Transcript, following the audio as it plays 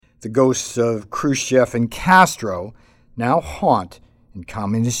The ghosts of Khrushchev and Castro now haunt in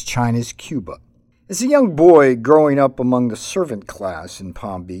Communist China's Cuba. As a young boy growing up among the servant class in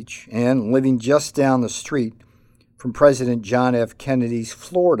Palm Beach and living just down the street from President John F. Kennedy's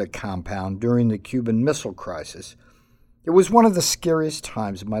Florida compound during the Cuban Missile Crisis, it was one of the scariest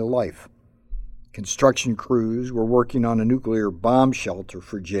times of my life. Construction crews were working on a nuclear bomb shelter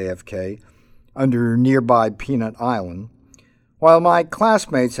for JFK under nearby Peanut Island, while my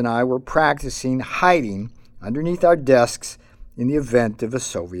classmates and I were practicing hiding underneath our desks in the event of a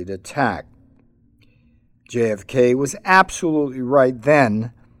Soviet attack. JFK was absolutely right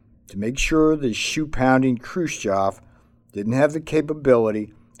then to make sure the shoe-pounding Khrushchev didn't have the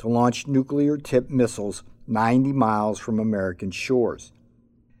capability to launch nuclear-tipped missiles 90 miles from American shores.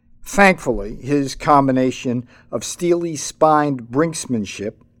 Thankfully, his combination of steely-spined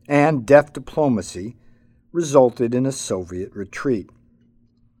brinksmanship and deft diplomacy resulted in a Soviet retreat.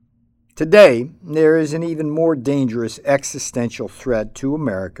 Today, there is an even more dangerous existential threat to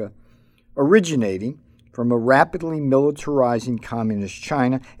America, originating from a rapidly militarizing communist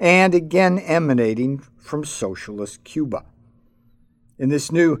China and again emanating from socialist Cuba. In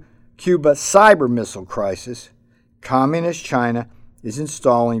this new Cuba cyber missile crisis, communist China is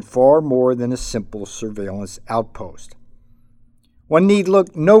installing far more than a simple surveillance outpost. One need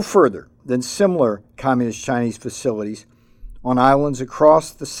look no further than similar communist Chinese facilities on islands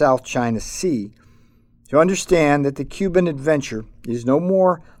across the South China Sea to understand that the Cuban adventure is no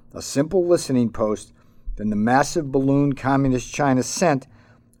more a simple listening post than the massive balloon communist China sent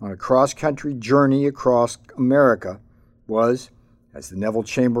on a cross-country journey across America was, as the Neville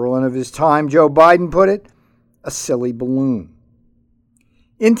Chamberlain of his time, Joe Biden, put it, a silly balloon.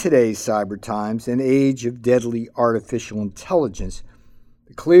 In today's cyber times, an age of deadly artificial intelligence,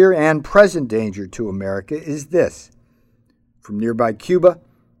 the clear and present danger to America is this. From nearby Cuba,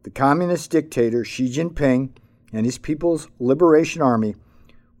 the communist dictator Xi Jinping and his People's Liberation Army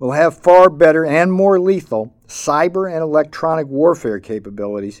will have far better and more lethal cyber and electronic warfare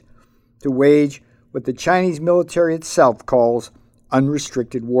capabilities to wage what the Chinese military itself calls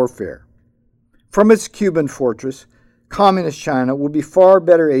unrestricted warfare. From its Cuban fortress, Communist China will be far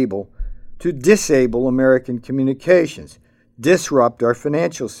better able to disable American communications, disrupt our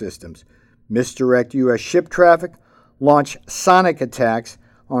financial systems, misdirect U.S. ship traffic, launch sonic attacks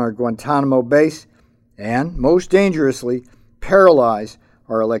on our Guantanamo base, and, most dangerously, paralyze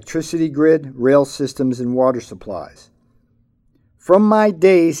our electricity grid, rail systems, and water supplies. From my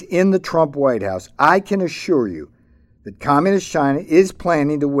days in the Trump White House, I can assure you that Communist China is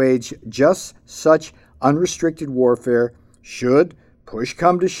planning to wage just such unrestricted warfare should push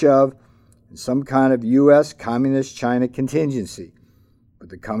come to shove in some kind of U.S. Communist China contingency, with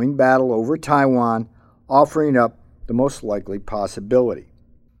the coming battle over Taiwan offering up the most likely possibility.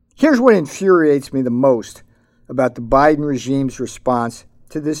 Here's what infuriates me the most about the Biden regime's response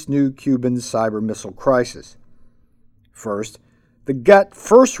to this new Cuban cyber missile crisis. First, the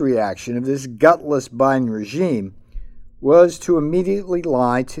first reaction of this gutless Biden regime was to immediately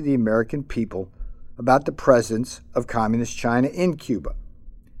lie to the American people about the presence of Communist China in Cuba.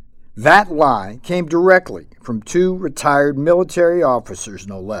 That lie came directly from two retired military officers,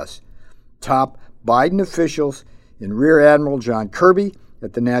 no less, top Biden officials in Rear Admiral John Kirby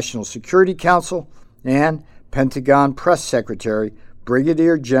at the National Security Council and Pentagon Press Secretary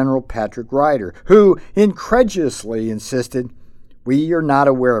Brigadier General Patrick Ryder, who incredulously insisted, "We are not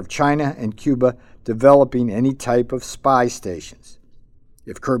aware of China and Cuba developing any type of spy stations."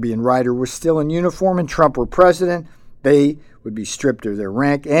 If Kirby and Ryder were still in uniform and Trump were president, they would be stripped of their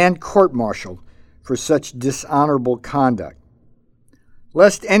rank and court-martialed for such dishonorable conduct.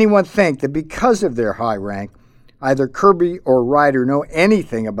 Lest anyone think that because of their high rank, either Kirby or Ryder know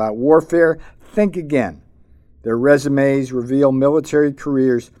anything about warfare, think again. Their resumes reveal military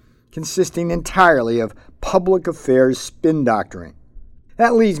careers consisting entirely of public affairs spin doctoring.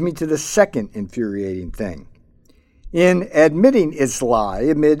 That leads me to the second infuriating thing. In admitting its lie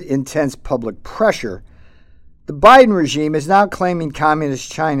amid intense public pressure, the Biden regime is now claiming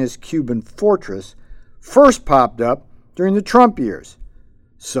Communist China's Cuban fortress first popped up during the Trump years.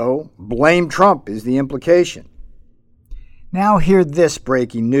 So, blame Trump is the implication. Now hear this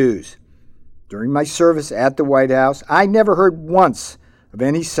breaking news. During my service at the White House, I never heard once of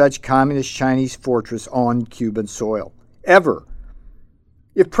any such Communist Chinese fortress on Cuban soil, ever.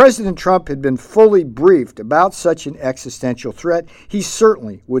 If President Trump had been fully briefed about such an existential threat, he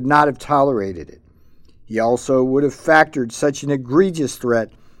certainly would not have tolerated it. He also would have factored such an egregious threat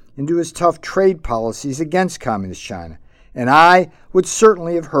into his tough trade policies against Communist China, and I would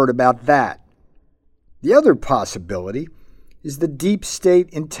certainly have heard about that. The other possibility is the deep state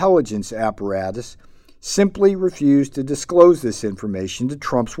intelligence apparatus simply refused to disclose this information to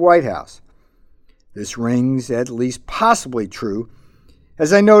Trump's White House. This rings at least possibly true,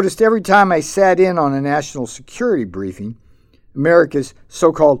 as I noticed every time I sat in on a national security briefing, America's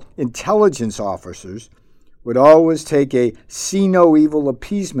so-called intelligence officers would always take a see-no-evil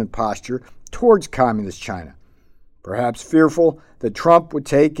appeasement posture towards Communist China, perhaps fearful that Trump would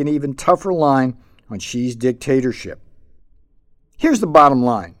take an even tougher line on Xi's dictatorship. Here's the bottom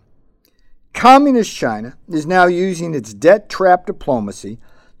line. Communist China is now using its debt-trap diplomacy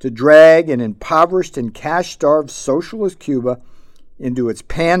to drag an impoverished and cash-starved socialist Cuba into its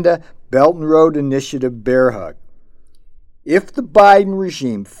Panda Belt and Road Initiative bear hug. If the Biden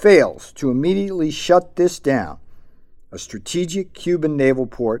regime fails to immediately shut this down, a strategic Cuban naval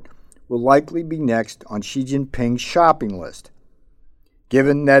port will likely be next on Xi Jinping's shopping list.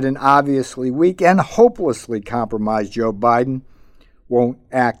 Given that an obviously weak and hopelessly compromised Joe Biden won't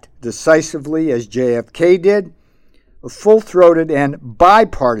act decisively as JFK did, a full-throated and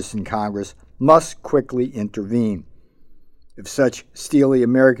bipartisan Congress must quickly intervene. If such steely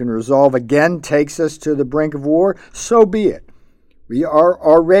American resolve again takes us to the brink of war, so be it. We are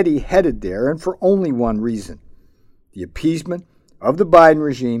already headed there, and for only one reason. The appeasement of the Biden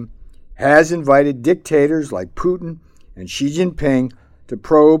regime has invited dictators like Putin and Xi Jinping to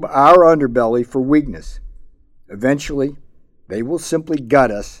probe our underbelly for weakness. Eventually, they will simply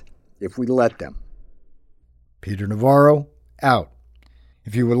gut us if we let them. Peter Navarro, out.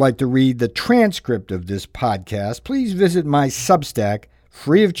 If you would like to read the transcript of this podcast, please visit my Substack,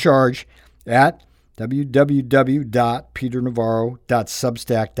 free of charge, at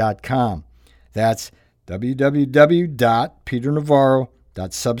www.peternavarro.substack.com. That's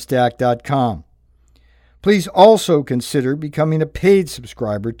www.peternavarro.substack.com. Please also consider becoming a paid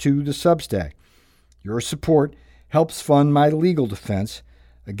subscriber to the Substack. Your support helps fund my legal defense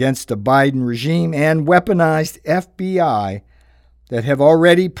against the Biden regime and weaponized FBI that have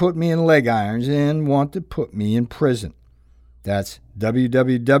already put me in leg irons and want to put me in prison. That's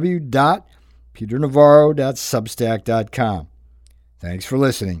www.peternavarro.substack.com. Thanks for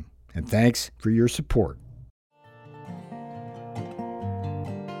listening, and thanks for your support.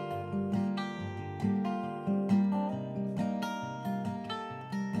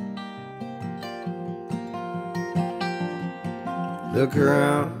 Look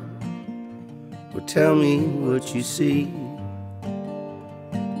around, well, tell me what you see.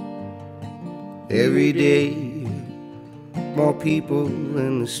 Every day, more people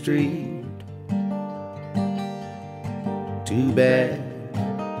in the street. Too bad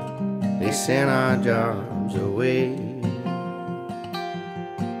they sent our jobs away.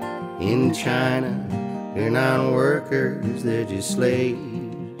 In China, they're not workers, they're just slaves.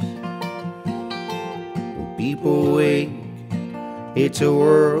 When people wake, it's a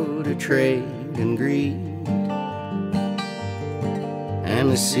world of trade and greed.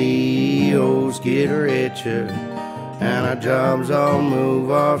 And the CEOs get richer, and our jobs all move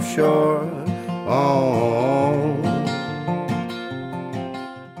offshore. Oh,